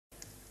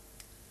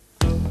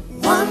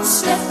one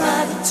step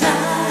at a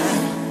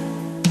time.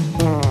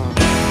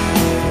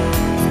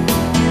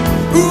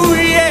 Ooh,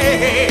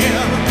 yeah.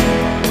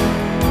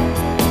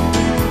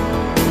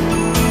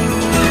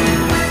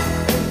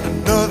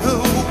 Another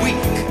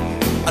week,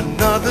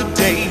 another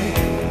day,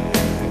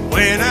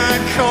 when I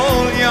call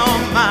you're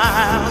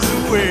miles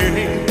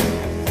away,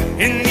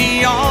 in the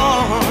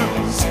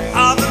arms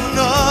of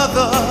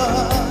another.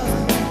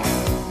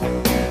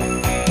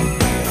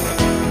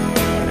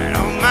 And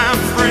all my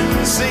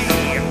friends say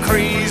I'm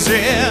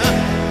crazy.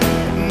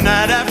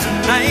 Night after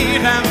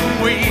night I'm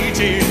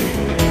waiting.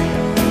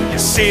 You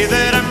say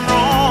that I'm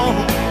wrong,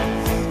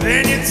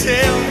 then you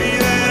tell me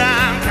that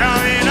I'm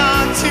coming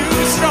on too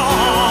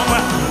strong.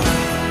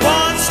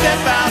 One step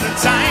at a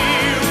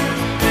time,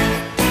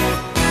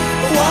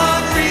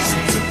 one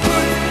reason to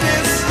put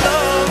this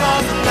love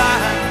on the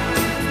line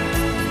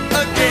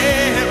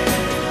again.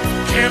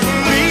 Can't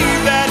believe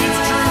that it's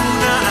true.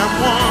 Now I'm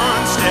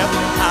one step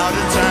at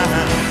a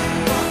time.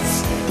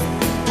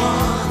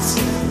 One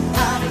step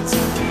at a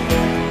time.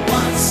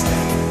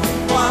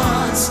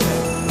 One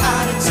step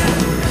at a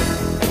time.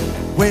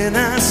 When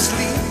I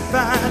sleep,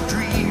 I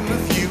dream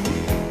of you.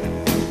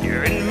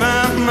 You're in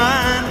my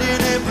mind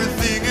in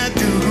everything I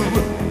do.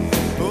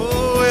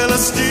 Oh, well, I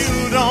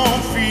still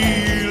don't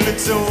feel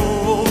it's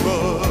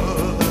over,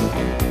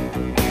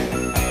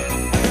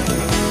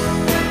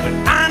 but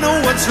I know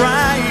what's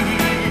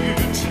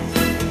right.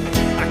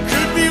 I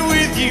could be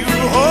with you,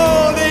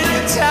 holding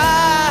you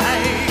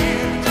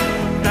tight.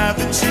 Now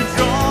that you're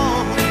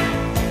gone,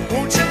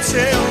 won't you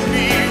tell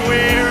me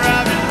where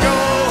I've been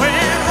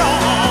going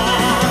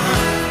wrong?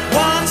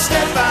 One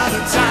step at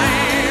a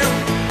time,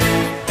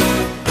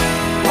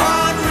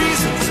 one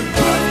reason to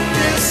put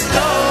this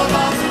love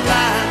on the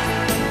line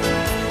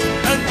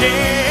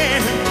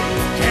again.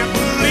 Can't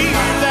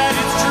believe that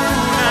it's true.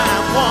 Now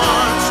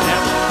one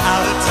step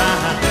at a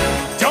time.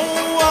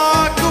 Don't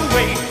walk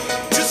away,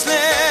 just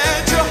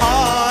let your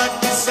heart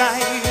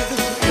decide.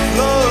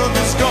 Love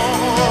is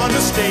gonna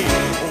stay.